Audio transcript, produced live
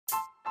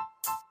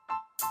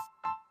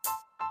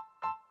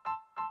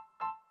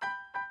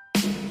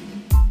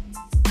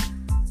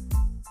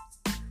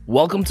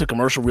Welcome to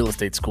Commercial Real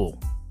Estate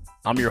School.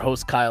 I'm your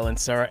host, Kyle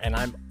Ancera, and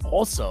I'm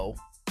also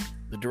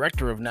the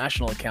Director of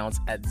National Accounts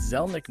at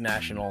Zelnick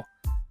National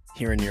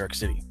here in New York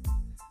City.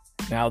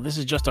 Now, this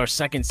is just our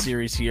second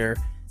series here,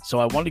 so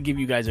I want to give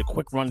you guys a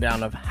quick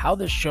rundown of how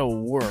this show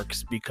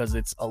works because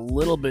it's a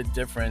little bit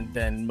different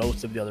than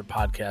most of the other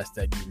podcasts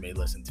that you may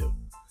listen to.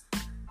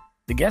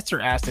 The guests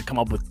are asked to come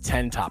up with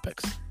 10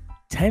 topics,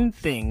 10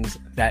 things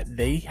that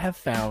they have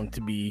found to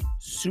be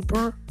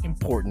super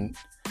important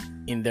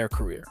in their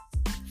career.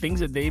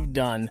 Things that they've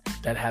done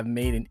that have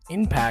made an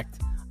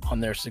impact on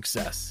their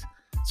success.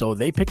 So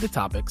they pick the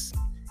topics.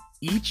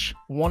 Each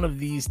one of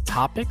these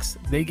topics,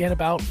 they get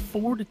about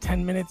 4 to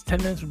 10 minutes.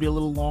 10 minutes would be a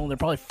little long. They're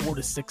probably 4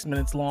 to 6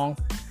 minutes long.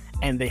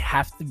 And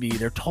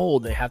they're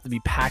told they have to be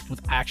packed with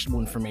actionable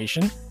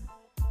information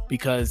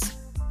because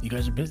you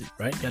guys are busy,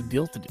 right? You got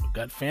deals to do,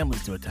 got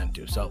families to attend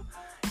to. So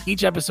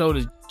each episode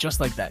is just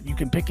like that. You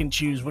can pick and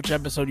choose which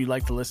episode you'd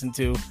like to listen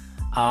to.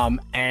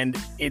 And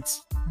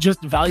it's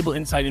just valuable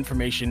inside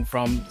information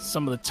from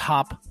some of the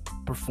top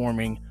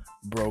performing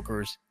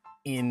brokers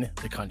in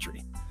the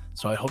country.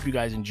 So I hope you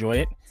guys enjoy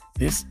it.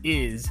 This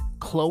is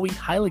Chloe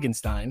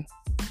Heiligenstein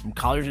from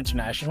Colliers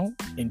International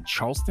in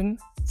Charleston,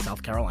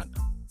 South Carolina.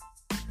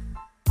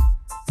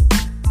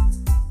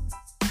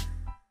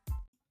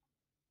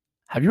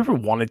 Have you ever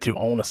wanted to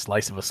own a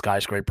slice of a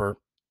skyscraper,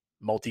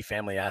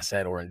 multifamily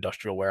asset, or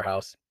industrial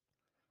warehouse?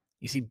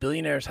 You see,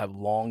 billionaires have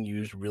long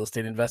used real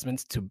estate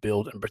investments to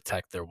build and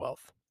protect their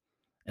wealth.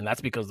 And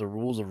that's because the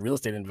rules of real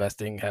estate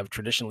investing have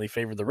traditionally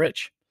favored the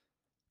rich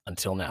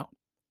until now.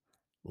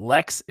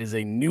 Lex is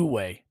a new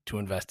way to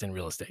invest in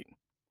real estate.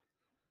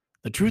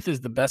 The truth is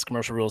the best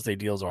commercial real estate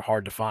deals are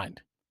hard to find.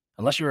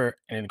 Unless you're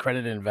an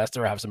accredited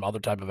investor or have some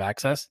other type of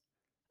access.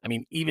 I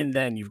mean, even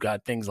then you've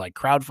got things like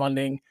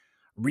crowdfunding,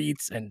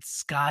 REITs, and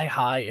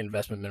sky-high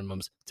investment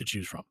minimums to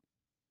choose from.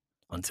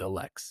 Until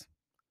Lex.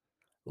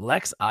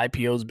 Lex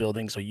IPOs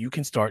buildings so you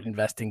can start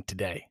investing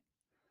today.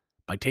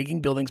 By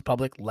taking buildings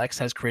public, Lex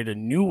has created a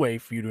new way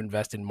for you to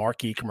invest in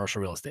marquee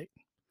commercial real estate.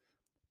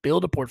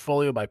 Build a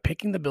portfolio by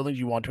picking the buildings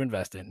you want to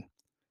invest in.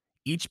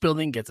 Each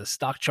building gets a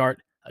stock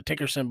chart, a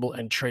ticker symbol,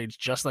 and trades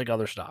just like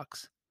other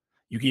stocks.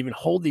 You can even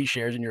hold these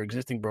shares in your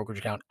existing brokerage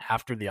account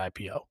after the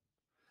IPO.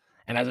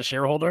 And as a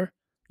shareholder,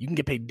 you can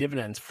get paid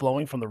dividends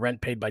flowing from the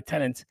rent paid by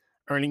tenants,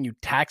 earning you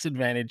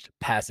tax-advantaged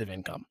passive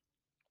income.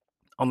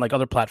 Unlike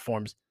other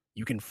platforms,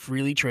 you can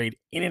freely trade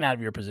in and out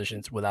of your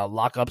positions without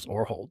lockups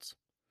or holds.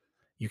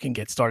 You can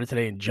get started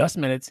today in just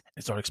minutes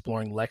and start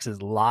exploring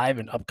Lex's live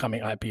and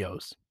upcoming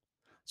IPOs.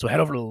 So head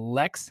over to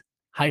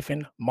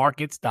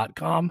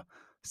lex-markets.com,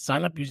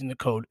 sign up using the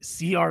code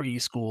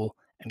CRESchool,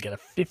 and get a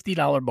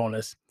 $50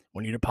 bonus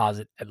when you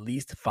deposit at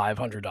least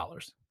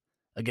 $500.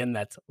 Again,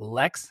 that's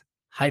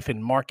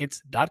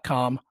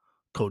lex-markets.com,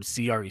 code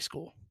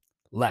CRESchool.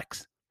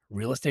 Lex,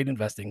 real estate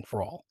investing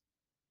for all.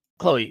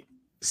 Chloe,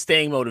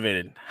 staying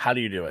motivated, how do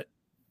you do it?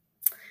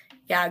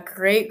 Yeah,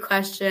 great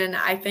question.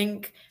 I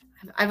think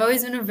I've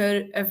always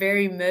been a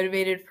very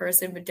motivated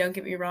person, but don't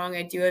get me wrong,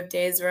 I do have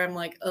days where I'm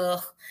like,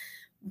 ugh.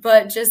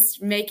 But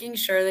just making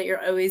sure that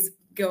you're always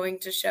going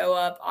to show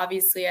up.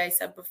 Obviously, I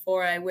said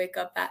before, I wake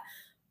up at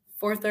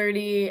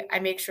 4:30. I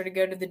make sure to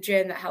go to the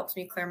gym. That helps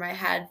me clear my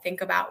head,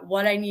 think about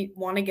what I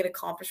want to get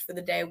accomplished for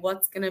the day,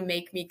 what's going to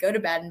make me go to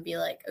bed and be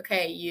like,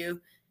 okay, you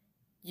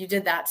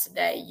did that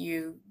today.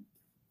 You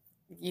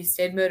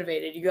stayed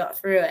motivated. You got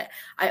through it.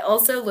 I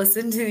also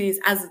listen to these,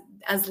 as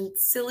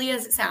silly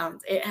as it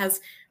sounds, it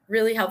has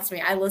really helps me.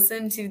 I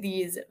listen to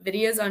these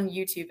videos on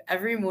YouTube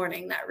every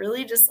morning that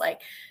really just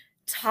like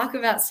talk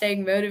about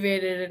staying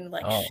motivated and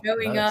like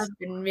showing up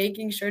and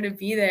making sure to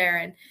be there.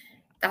 And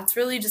that's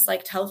really just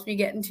like helps me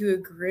get into a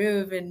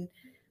groove and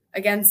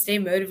again, stay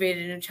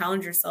motivated and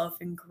challenge yourself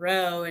and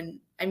grow. And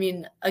I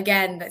mean,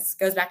 again, this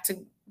goes back to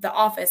the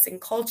office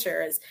and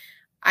culture is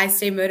I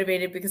stay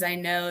motivated because I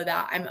know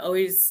that I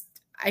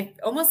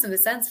almost in a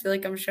sense feel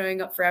like I'm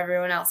showing up for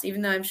everyone else,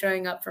 even though I'm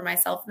showing up for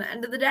myself. At the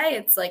end of the day,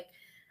 it's like,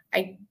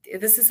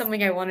 this is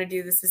something I want to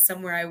do. This is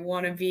somewhere I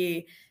want to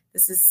be.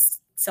 This is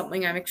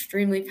something I'm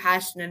extremely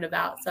passionate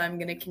about. So I'm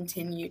going to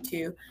continue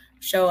to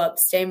show up,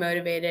 stay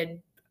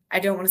motivated. I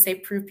don't want to say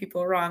prove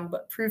people wrong,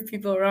 but prove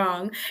people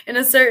wrong in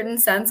a certain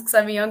sense because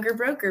I'm a younger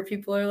broker.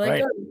 People are like,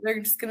 right. Oh, they're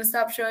just going to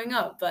stop showing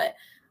up. But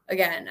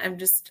again, I'm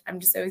just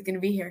always going to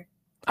be here.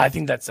 I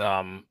think that's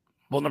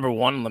well, number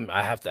one,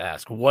 I have to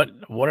ask, what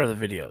are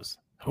the videos?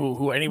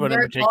 Who anyone in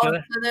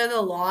particular? They're the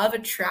law of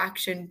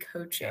attraction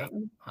coaching. Yeah,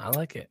 I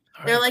like it.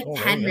 They're like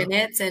 10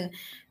 minutes and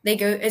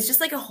it's just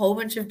like a whole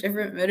bunch of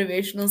different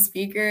motivational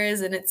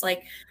speakers. And it's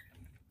like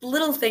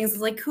little things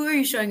like, who are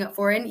you showing up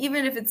for? And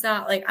even if it's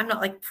not like, I'm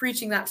not like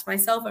preaching that to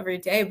myself every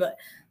day, but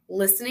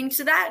listening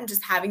to that and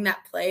just having that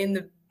play in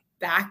the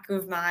back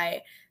of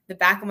my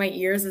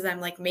ears as I'm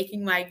like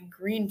making my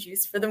green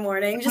juice for the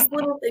morning, just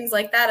little things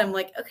like that. I'm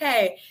like,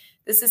 okay,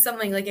 this is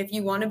something like if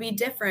you want to be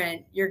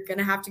different, you're going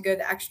to have to go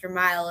the extra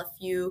mile. If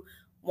you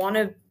want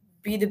to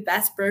be the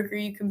best broker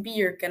you can be,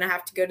 you're going to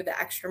have to go to the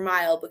extra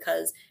mile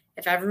because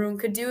if everyone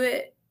could do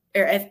it,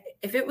 or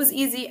if it was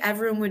easy,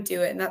 everyone would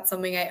do it. And that's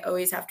something I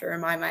always have to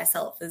remind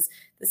myself is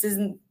this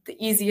isn't the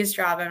easiest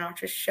job. I'm not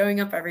just showing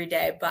up every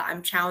day, but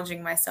I'm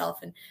challenging myself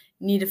and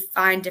need to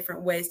find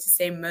different ways to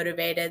stay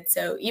motivated.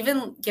 So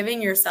even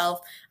giving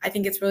yourself, I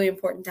think it's really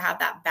important to have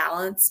that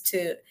balance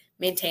to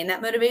maintain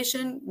that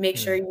motivation. Make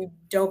sure you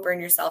don't burn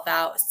yourself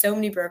out. So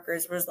many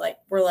brokers were like,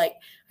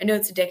 I know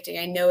it's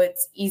addicting. I know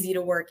it's easy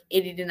to work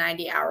 80 to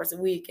 90 hours a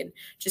week and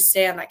just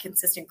stay on that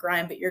consistent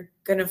grind, but you're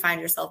going to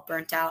find yourself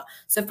burnt out.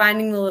 So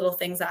finding the little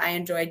things that I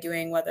enjoy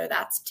doing, whether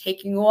that's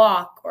taking a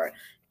walk or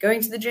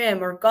going to the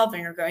gym or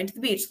golfing or going to the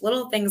beach,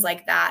 little things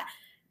like that,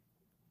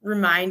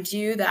 remind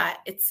you that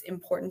it's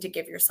important to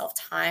give yourself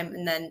time.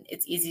 And then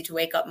it's easy to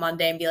wake up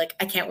Monday and be like,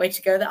 I can't wait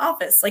to go to the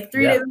office. Like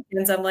 3 days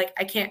weekends, I'm like,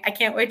 I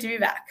can't wait to be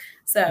back.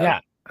 So yeah,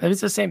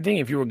 it's the same thing.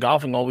 If you were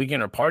golfing all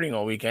weekend or partying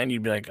all weekend,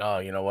 you'd be like, oh,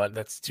 you know what?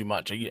 That's too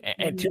much.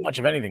 And too much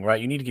of anything, right?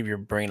 You need to give your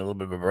brain a little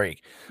bit of a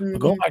break. But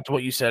going back to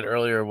what you said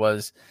earlier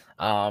was,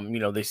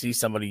 they see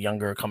somebody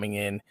younger coming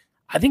in.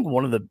 I think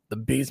one of the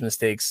biggest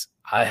mistakes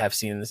I have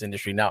seen in this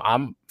industry. Now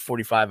I'm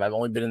 45. I've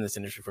only been in this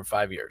industry for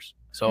 5 years.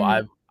 So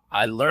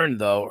I learned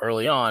though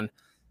early on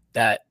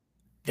that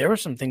there were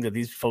some things that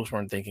these folks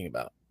weren't thinking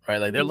about, right?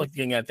 Like they're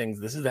looking at things.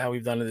 This is how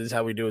we've done it. This is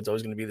how we do it. It's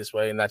always going to be this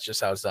way. And that's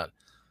just how it's done.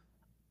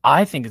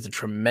 I think it's a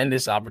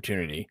tremendous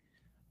opportunity.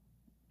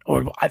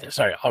 I'll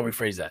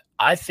rephrase that.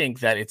 I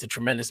think that it's a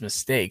tremendous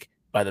mistake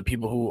by the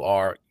people who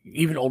are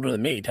even older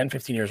than me, 10,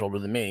 15 years older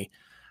than me,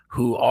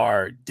 who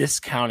are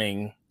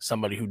discounting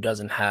somebody who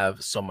doesn't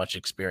have so much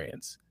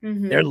experience.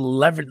 They're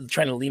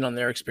trying to lean on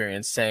their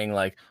experience, saying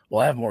like,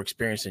 well, I have more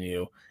experience than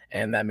you,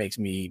 and that makes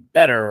me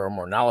better or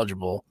more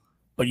knowledgeable.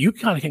 But you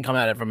kind of can come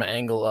at it from an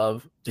angle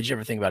of, did you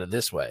ever think about it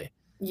this way?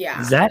 Yeah.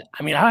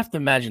 I have to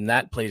imagine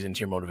that plays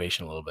into your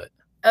motivation a little bit.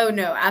 Oh,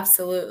 no,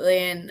 absolutely.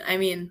 And I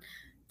mean,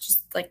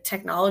 just like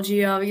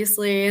technology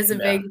obviously is a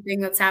big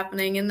thing that's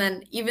happening. And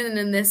then even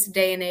in this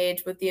day and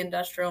age with the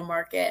industrial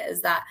market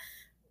is that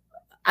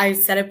I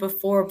said it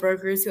before,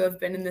 brokers who have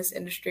been in this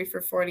industry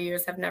for 40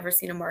 years have never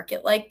seen a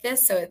market like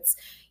this. So it's,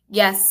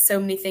 yes, so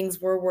many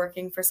things were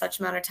working for such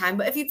amount of time.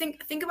 But if you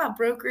think about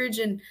brokerage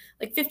and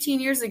like 15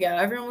 years ago,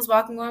 everyone was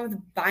walking along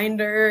with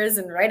binders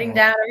and writing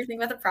down everything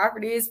about the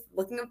properties,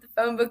 looking up the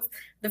phone books,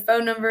 the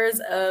phone numbers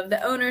of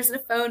the owners in a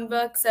phone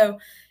book. So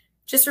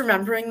just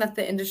remembering that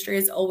the industry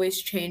is always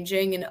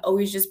changing and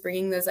always just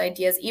bringing those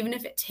ideas, even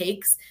if it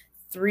takes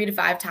 3 to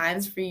 5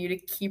 times for you to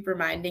keep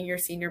reminding your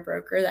senior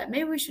broker that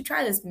maybe we should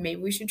try this,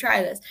 maybe we should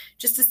try this,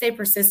 just to stay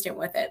persistent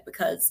with it.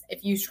 Because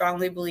if you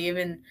strongly believe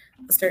in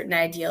a certain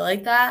idea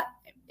like that,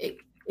 it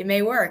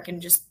may work.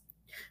 And just,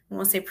 I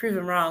won't say prove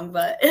them wrong,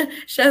 but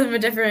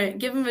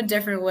give them a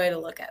different way to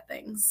look at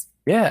things.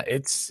 Yeah,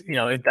 it's,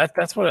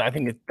 that's what I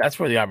think, that's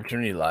where the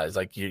opportunity lies.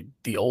 Like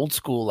the old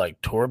school,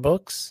 like tour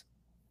books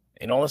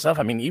and all this stuff.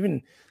 I mean,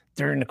 even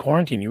during the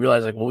quarantine, you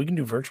realize like, well, we can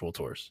do virtual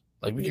tours.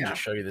 Like we can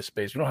just show you the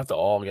space. We don't have to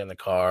all get in the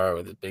car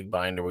with the big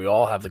binder. We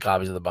all have the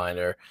copies of the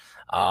binder.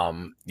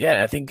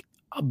 I think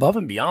above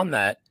and beyond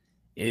that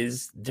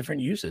is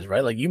different uses,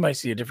 right? Like you might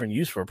see a different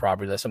use for a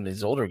property that some of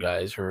these older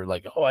guys who are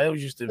like, oh, I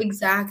always used to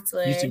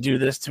do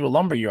this to a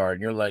lumber yard.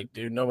 And you're like,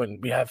 dude, no one,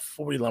 we have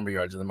 40 lumber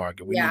yards in the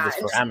market. We need this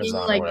for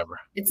Amazon or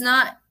whatever. It's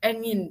not, I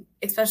mean,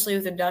 especially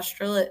with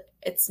industrial,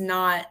 it's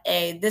not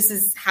this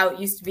is how it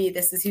used to be.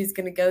 This is who's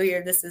going to go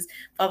here. This is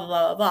blah, blah,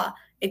 blah, blah, blah.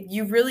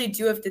 You really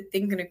do have to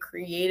think in a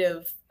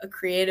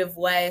creative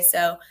way.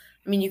 So,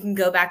 I mean, I can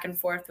go back and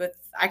forth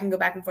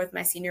with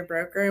my senior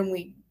broker and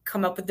we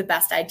come up with the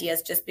best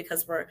ideas just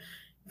because we're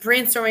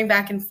brainstorming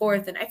back and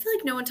forth. And I feel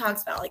like no one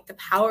talks about like the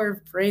power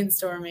of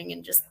brainstorming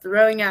and just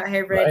throwing out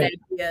harebrained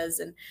ideas.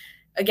 And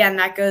again,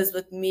 that goes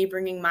with me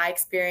bringing my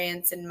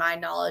experience and my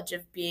knowledge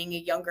of being a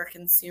younger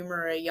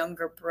consumer, a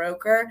younger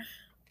broker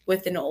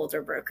with an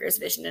older broker's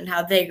vision and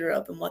how they grew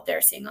up and what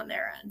they're seeing on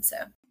their end. So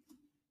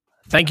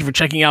thank you for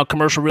checking out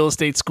Commercial Real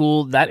Estate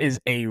School. That is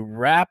a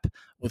wrap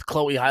with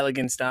Chloe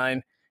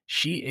Heiligenstein.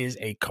 She is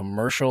a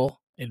commercial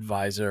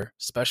advisor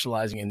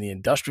specializing in the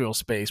industrial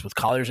space with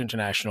Colliers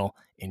International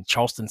in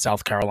Charleston,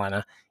 South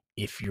Carolina.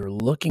 If you're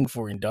looking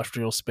for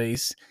industrial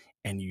space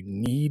and you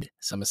need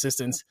some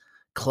assistance,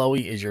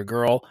 Chloe is your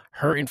girl.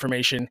 Her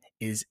information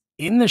is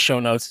in the show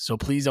notes, so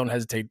please don't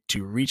hesitate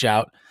to reach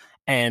out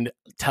and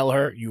tell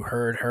her you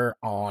heard her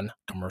on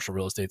Commercial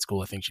Real Estate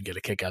School. I think she'd get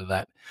a kick out of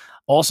that.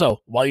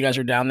 Also, while you guys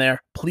are down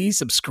there, please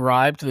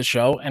subscribe to the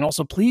show. And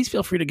also, please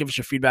feel free to give us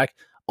your feedback.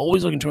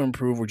 Always looking to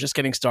improve. We're just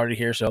getting started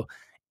here, so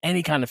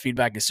any kind of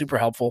feedback is super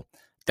helpful.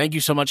 Thank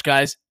you so much,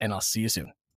 guys, and I'll see you soon.